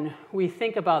often we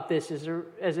think about this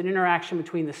as an interaction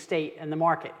between the state and the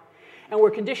market. And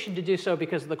we're conditioned to do so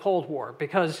because of the Cold War.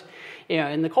 Because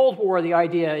in the Cold War, the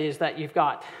idea is that you've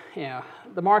got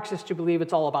the Marxists who believe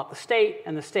it's all about the state,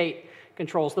 and the state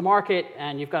controls the market,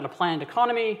 and you've got a planned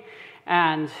economy,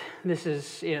 and this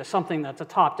is something that's a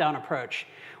top-down approach.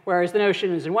 Whereas the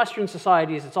notion is in Western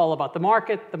societies, it's all about the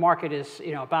market. The market is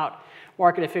about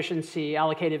market efficiency,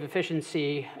 allocative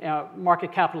efficiency.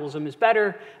 Market capitalism is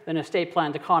better than a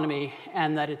state-planned economy,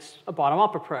 and that it's a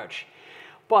bottom-up approach.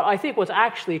 But I think what's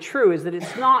actually true is that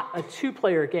it's not a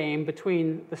two-player game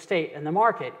between the state and the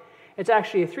market. It's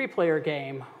actually a three-player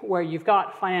game where you've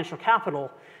got financial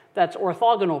capital that's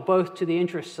orthogonal both to the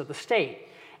interests of the state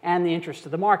and the interests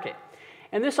of the market.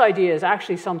 And this idea is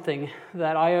actually something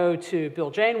that I owe to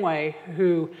Bill Janeway,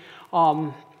 who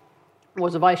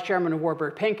was a vice chairman of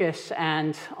Warburg Pincus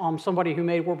and somebody who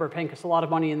made Warburg Pincus a lot of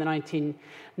money in the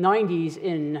 1990s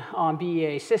in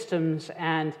BEA systems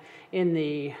and in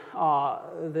the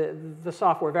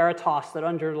software Veritas that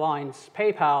underlines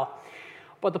PayPal.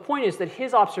 But the point is that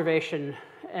his observation,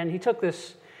 and he took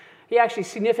this, he actually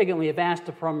significantly advanced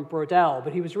it from Brodel,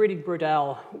 but he was reading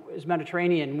Brodel as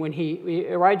Mediterranean when he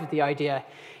arrived at the idea,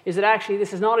 is that actually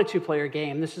this is not a two-player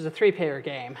game, this is a three-player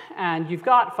game. And you've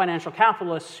got financial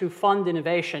capitalists who fund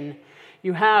innovation,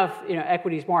 you have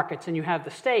equities markets, and you have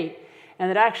the state, and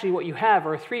that actually what you have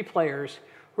are three players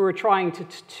who are trying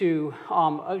to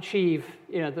achieve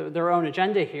their own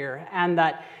agenda here, and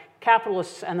that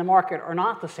capitalists and the market are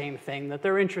not the same thing, that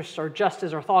their interests are just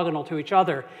as orthogonal to each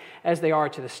other as they are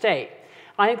to the state.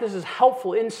 I think this is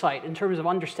helpful insight in terms of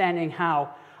understanding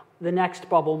how the next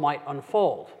bubble might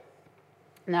unfold.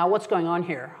 Now, what's going on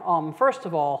here? First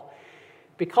of all,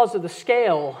 because of the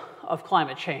scale of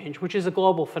climate change, which is a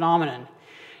global phenomenon,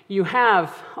 you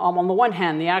have, on the one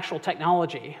hand, the actual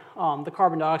technology, the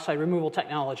carbon dioxide removal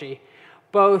technology,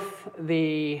 both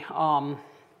the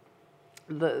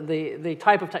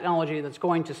type of technology that's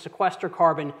going to sequester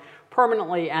carbon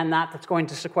permanently and that's going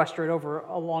to sequester it over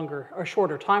a longer or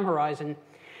shorter time horizon.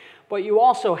 But you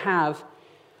also have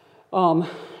the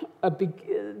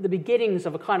beginnings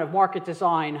of a kind of market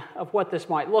design of what this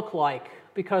might look like,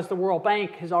 because the World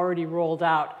Bank has already rolled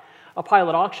out a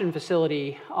pilot auction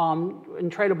facility in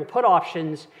tradable put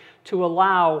options to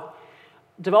allow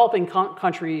developing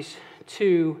countries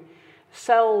to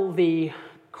sell the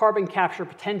carbon capture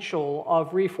potential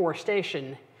of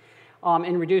reforestation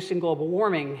in reducing global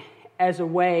warming as a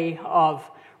way of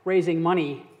raising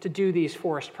money to do these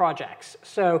forest projects.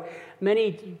 So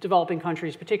many developing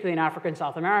countries, particularly in Africa and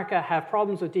South America, have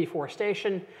problems with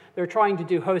deforestation. They're trying to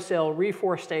do wholesale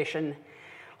reforestation.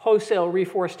 Wholesale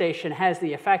reforestation has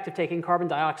the effect of taking carbon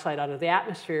dioxide out of the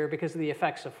atmosphere because of the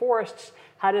effects of forests.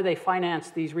 How do they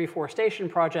finance these reforestation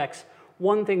projects?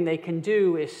 One thing they can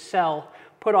do is sell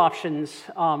put options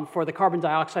for the carbon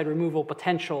dioxide removal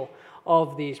potential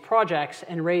of these projects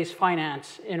and raise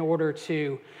finance in order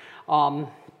to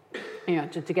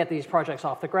get these projects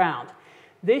off the ground.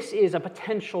 This is a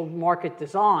potential market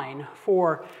design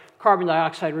for carbon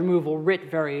dioxide removal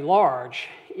writ very large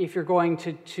if you're going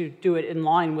to do it in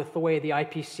line with the way the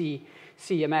IPCC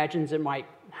imagines it might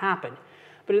happen.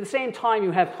 But at the same time,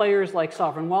 you have players like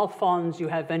sovereign wealth funds, you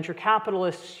have venture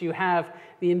capitalists, you have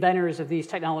the inventors of these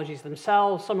technologies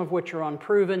themselves, some of which are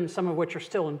unproven, some of which are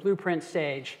still in blueprint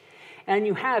stage. And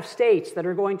you have states that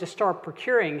are going to start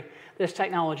procuring this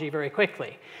technology very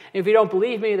quickly. If you don't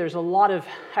believe me, there's a lot of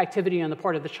activity on the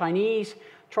part of the Chinese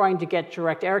trying to get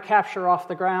direct air capture off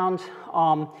the ground.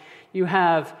 You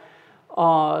have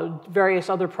various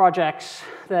other projects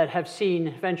that have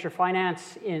seen venture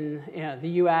finance in the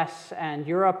US and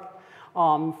Europe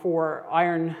for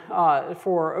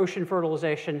ocean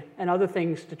fertilization and other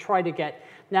things to try to get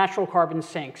natural carbon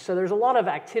sinks. So there's a lot of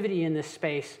activity in this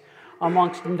space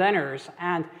amongst inventors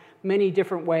and many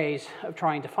different ways of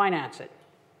trying to finance it.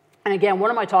 And again, what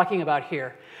am I talking about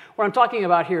here? What I'm talking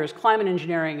about here is climate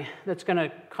engineering that's going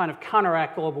to kind of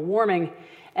counteract global warming,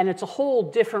 and it's a whole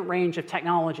different range of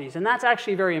technologies. And that's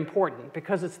actually very important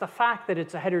because it's the fact that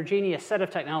it's a heterogeneous set of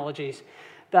technologies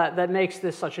that makes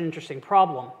this such an interesting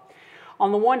problem.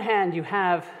 On the one hand, you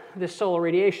have this solar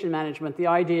radiation management, the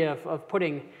idea of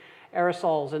putting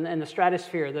aerosols in the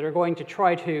stratosphere that are going to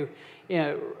try to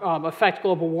affect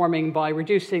global warming by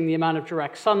reducing the amount of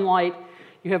direct sunlight.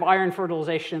 You have iron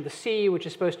fertilization of the sea, which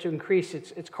is supposed to increase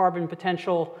its carbon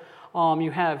potential.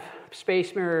 You have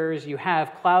space mirrors, you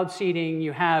have cloud seeding,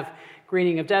 you have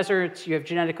greening of deserts, you have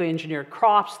genetically engineered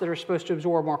crops that are supposed to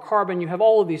absorb more carbon. You have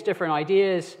all of these different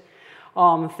ideas,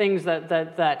 things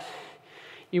that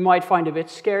you might find a bit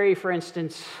scary. For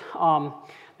instance,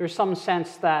 there's some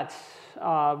sense that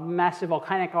massive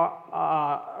volcanic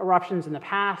eruptions in the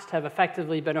past have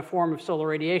effectively been a form of solar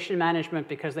radiation management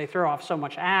because they throw off so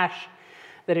much ash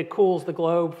that it cools the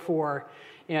globe for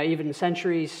even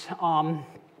centuries.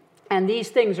 And these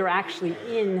things are actually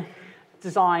in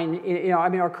design,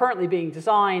 are currently being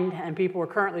designed, and people are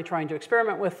currently trying to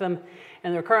experiment with them,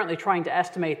 and they're currently trying to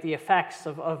estimate the effects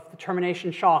of the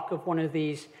termination shock of one of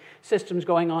these systems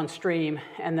going on stream,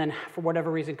 and then for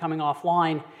whatever reason coming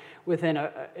offline within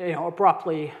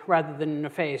abruptly rather than in a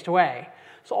phased way.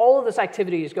 So all of this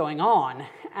activity is going on,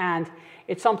 and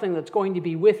it's something that's going to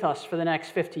be with us for the next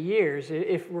 50 years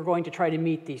if we're going to try to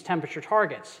meet these temperature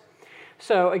targets.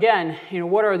 So again,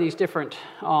 what are these different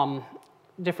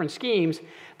schemes?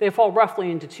 They fall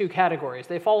roughly into two categories.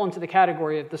 They fall into the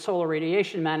category of the solar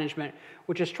radiation management,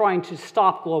 which is trying to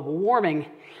stop global warming,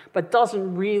 but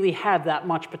doesn't really have that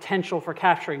much potential for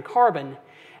capturing carbon.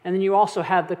 And then you also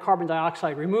have the carbon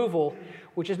dioxide removal,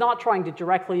 which is not trying to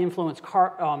directly influence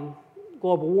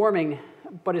global warming,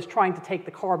 but is trying to take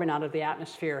the carbon out of the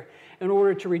atmosphere in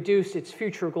order to reduce its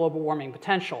future global warming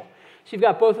potential. So you've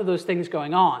got both of those things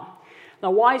going on.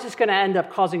 Now, why is this going to end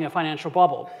up causing a financial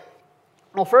bubble?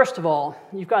 Well, first of all,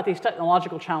 you've got these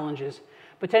technological challenges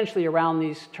potentially around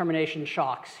these termination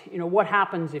shocks. What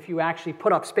happens if you actually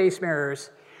put up space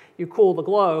mirrors, you cool the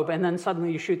globe, and then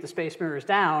suddenly you shoot the space mirrors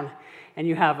down, and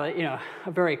you have a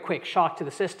very quick shock to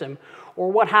the system?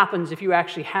 Or what happens if you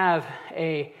actually have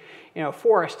a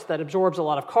forest that absorbs a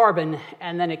lot of carbon,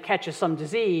 and then it catches some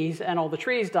disease, and all the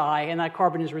trees die, and that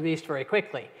carbon is released very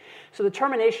quickly? So the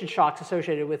termination shocks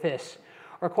associated with this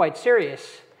are quite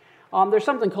serious. There's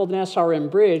something called an SRM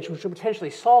bridge, which will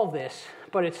potentially solve this,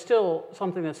 but it's still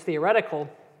something that's theoretical.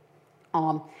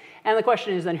 And the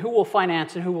question is then, who will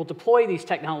finance and who will deploy these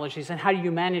technologies, and how do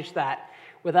you manage that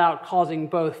without causing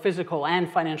both physical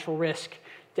and financial risk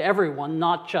to everyone,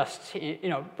 not just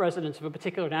residents of a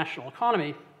particular national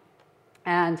economy.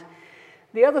 And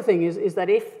the other thing is that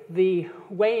if the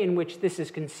way in which this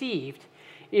is conceived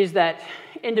is that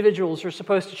individuals are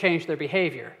supposed to change their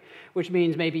behavior, which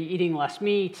means maybe eating less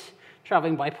meat,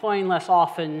 traveling by plane less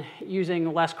often,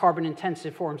 using less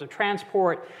carbon-intensive forms of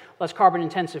transport, less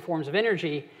carbon-intensive forms of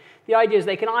energy, the idea is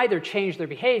they can either change their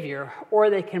behavior or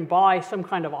they can buy some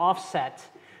kind of offset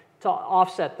to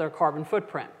offset their carbon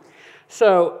footprint.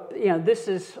 So, this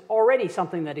is already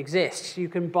something that exists. You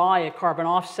can buy a carbon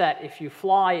offset if you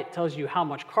fly. It tells you how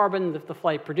much carbon the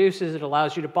flight produces. It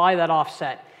allows you to buy that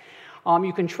offset.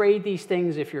 You can trade these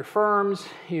things if you're firms.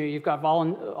 You've got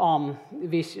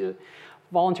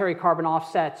voluntary carbon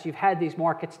offsets. You've had these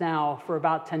markets now for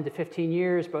about 10 to 15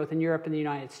 years, both in Europe and the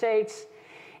United States.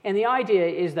 And the idea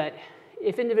is that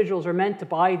if individuals are meant to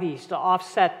buy these to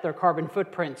offset their carbon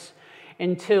footprints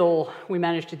until we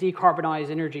manage to decarbonize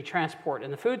energy transport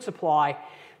and the food supply,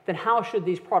 then how should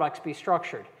these products be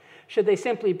structured? Should they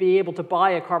simply be able to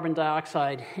buy a carbon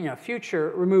dioxide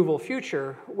removal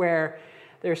future where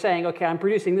they're saying, okay, I'm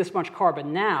producing this much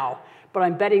carbon now, but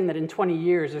I'm betting that in 20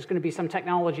 years there's going to be some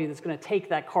technology that's going to take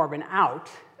that carbon out,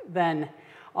 then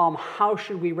how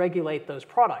should we regulate those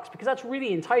products? Because that's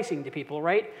really enticing to people,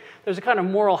 right? There's a kind of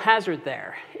moral hazard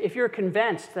there. If you're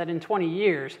convinced that in 20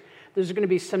 years there's going to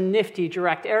be some nifty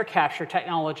direct air capture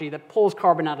technology that pulls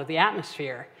carbon out of the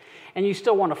atmosphere, and you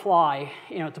still want to fly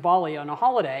to Bali on a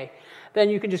holiday, then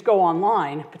you can just go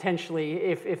online, potentially,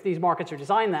 if these markets are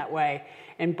designed that way,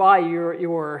 and buy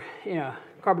your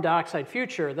carbon dioxide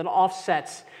future that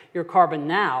offsets your carbon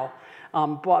now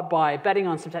by betting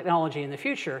on some technology in the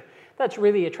future. That's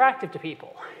really attractive to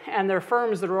people. And there are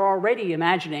firms that are already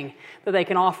imagining that they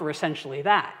can offer essentially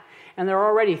that. And they're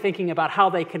already thinking about how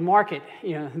they can market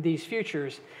these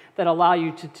futures that allow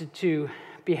you to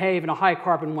behave in a high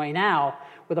carbon way now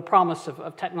with a promise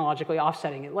of technologically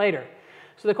offsetting it later.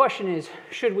 So the question is,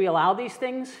 should we allow these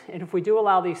things? And if we do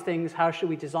allow these things, how should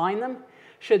we design them?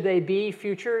 Should they be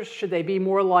futures? Should they be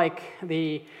more like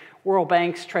the World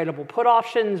Bank's tradable put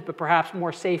options, but perhaps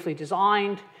more safely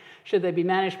designed? Should they be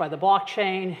managed by the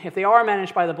blockchain? If they are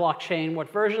managed by the blockchain,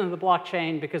 what version of the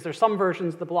blockchain? Because there's some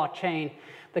versions of the blockchain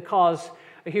that cause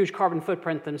a huge carbon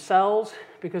footprint themselves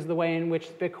because of the way in which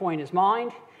Bitcoin is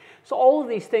mined. So all of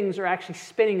these things are actually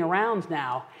spinning around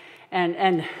now.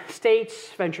 And states,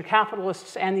 venture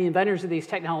capitalists, and the inventors of these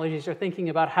technologies are thinking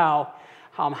about how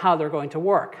they're going to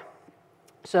work.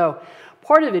 So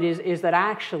part of it is that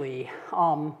actually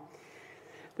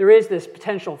there is this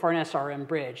potential for an SRM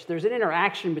bridge. There's an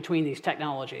interaction between these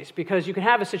technologies because you can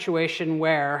have a situation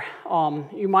where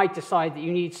you might decide that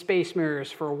you need space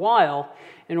mirrors for a while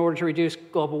in order to reduce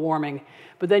global warming,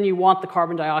 but then you want the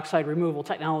carbon dioxide removal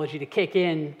technology to kick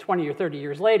in 20 or 30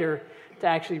 years later to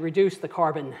actually reduce the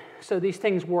carbon. So these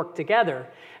things work together,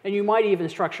 and you might even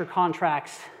structure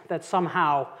contracts that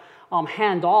somehow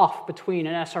hand off between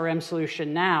an SRM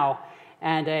solution now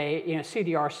and a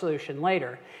CDR solution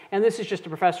later. And this is just a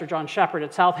Professor John Shepard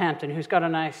at Southampton who's got a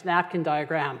nice napkin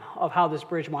diagram of how this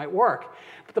bridge might work.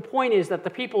 But the point is that the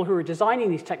people who are designing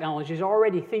these technologies are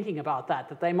already thinking about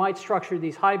that they might structure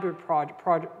these hybrid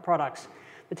products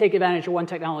that take advantage of one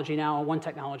technology now and one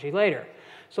technology later.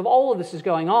 So if all of this is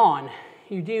going on,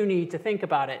 you do need to think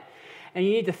about it. And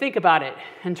you need to think about it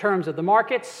in terms of the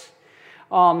markets,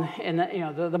 and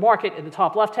the market in the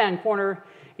top left-hand corner.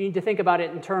 You need to think about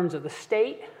it in terms of the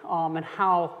state and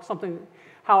how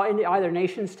either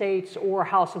nation states or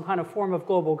how some kind of form of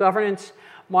global governance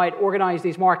might organize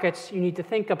these markets. You need to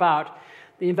think about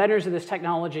the inventors of this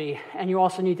technology, and you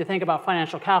also need to think about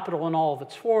financial capital in all of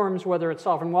its forms, whether it's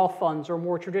sovereign wealth funds or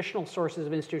more traditional sources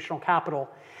of institutional capital,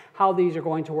 how these are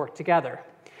going to work together.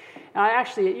 And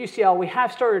actually, at UCL, we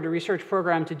have started a research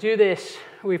program to do this.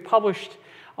 We've published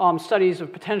studies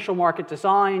of potential market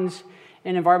designs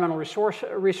in environmental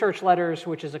research letters,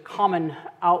 which is a common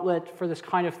outlet for this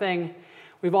kind of thing.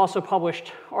 We've also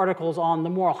published articles on the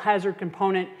moral hazard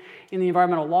component in the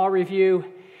Environmental Law Review,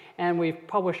 and we've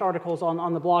published articles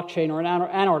on the blockchain, or an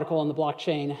article on the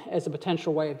blockchain as a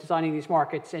potential way of designing these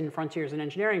markets in Frontiers in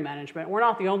Engineering Management. We're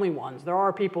not the only ones. There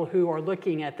are people who are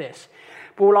looking at this.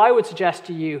 But what I would suggest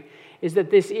to you is that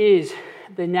this is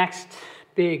the next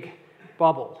big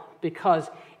bubble, because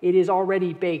it is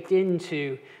already baked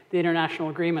into the international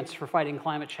agreements for fighting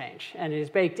climate change, and it is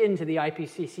baked into the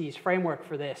IPCC's framework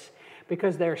for this,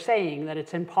 because they're saying that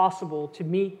it's impossible to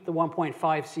meet the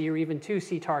 1.5C or even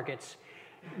 2C targets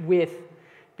with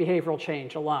behavioral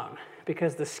change alone,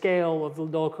 because the scale of the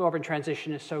low carbon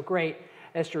transition is so great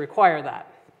as to require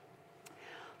that.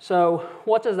 So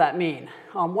what does that mean?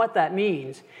 What that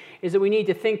means is that we need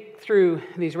to think through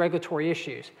these regulatory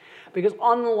issues, because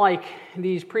unlike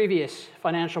these previous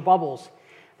financial bubbles,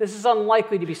 this is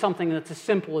unlikely to be something that's as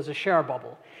simple as a share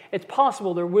bubble. It's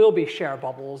possible there will be share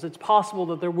bubbles. It's possible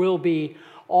that there will be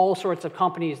all sorts of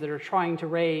companies that are trying to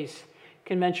raise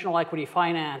conventional equity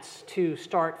finance to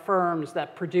start firms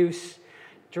that produce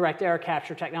direct air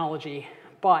capture technology.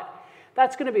 But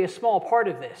that's going to be a small part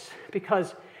of this,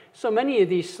 because so many of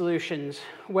these solutions,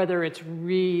 whether it's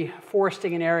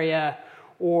reforesting an area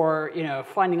or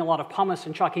finding a lot of pumice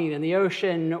and chucking it in the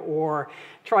ocean, or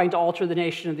trying to alter the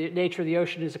nature of the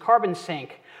ocean as a carbon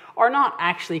sink, are not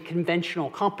actually conventional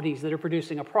companies that are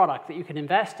producing a product that you can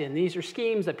invest in. These are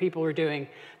schemes that people are doing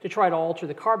to try to alter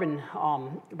the carbon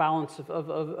balance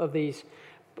of these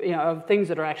of things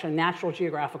that are actually natural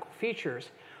geographical features.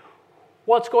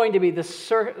 What's going to be the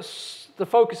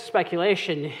focus of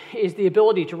speculation is the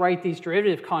ability to write these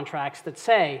derivative contracts that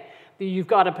say that you've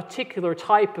got a particular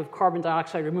type of carbon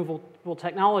dioxide removal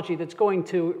technology that's going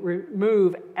to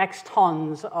remove X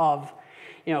tons of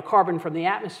carbon from the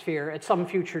atmosphere at some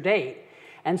future date.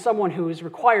 And someone who is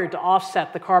required to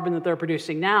offset the carbon that they're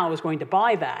producing now is going to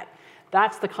buy that.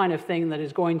 That's the kind of thing that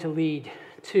is going to lead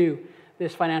to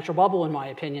this financial bubble, in my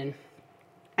opinion.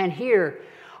 And here,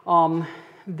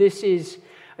 this is,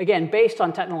 again, based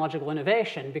on technological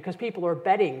innovation, because people are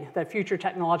betting that future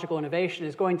technological innovation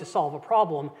is going to solve a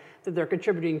problem that they're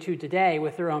contributing to today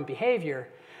with their own behavior.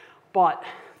 But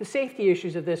the safety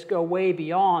issues of this go way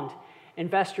beyond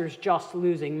investors just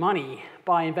losing money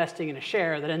by investing in a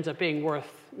share that ends up being worth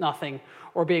nothing,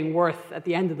 or being worth, at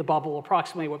the end of the bubble,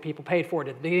 approximately what people paid for it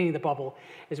at the beginning of the bubble,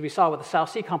 as we saw with the South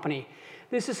Sea Company.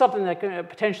 This is something that can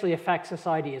potentially affect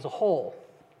society as a whole.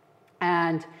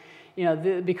 And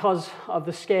because of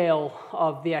the scale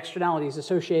of the externalities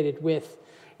associated with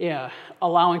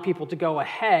allowing people to go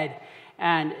ahead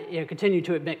and continue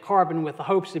to emit carbon with the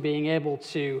hopes of being able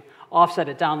to offset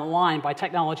it down the line by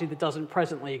technology that doesn't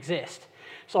presently exist.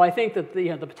 So I think that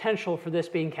the potential for this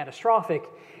being catastrophic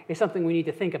is something we need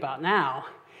to think about now.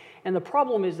 And the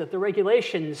problem is that the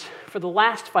regulations for the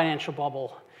last financial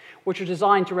bubble, which are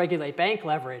designed to regulate bank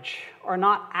leverage, are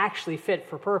not actually fit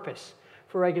for purpose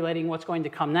for regulating what's going to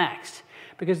come next.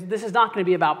 Because this is not going to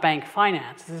be about bank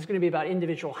finance. This is going to be about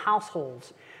individual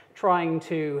households trying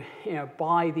to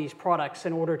buy these products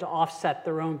in order to offset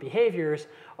their own behaviors,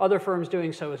 other firms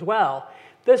doing so as well.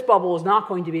 This bubble is not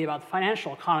going to be about the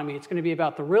financial economy. It's going to be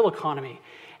about the real economy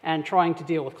and trying to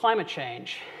deal with climate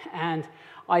change. And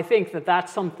I think that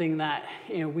that's something that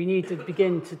we need to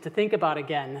begin to think about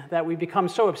again, that we become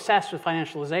so obsessed with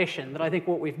financialization that I think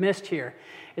what we've missed here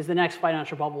is the next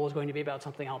financial bubble is going to be about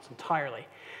something else entirely.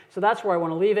 So that's where I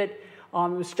want to leave it. It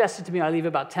was suggested to me I leave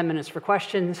about 10 minutes for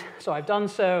questions, so I've done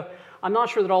so. I'm not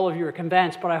sure that all of you are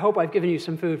convinced, but I hope I've given you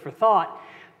some food for thought,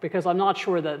 because I'm not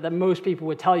sure that most people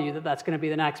would tell you that that's going to be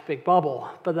the next big bubble,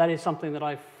 but that is something that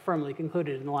I've firmly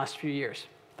concluded in the last few years.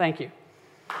 Thank you.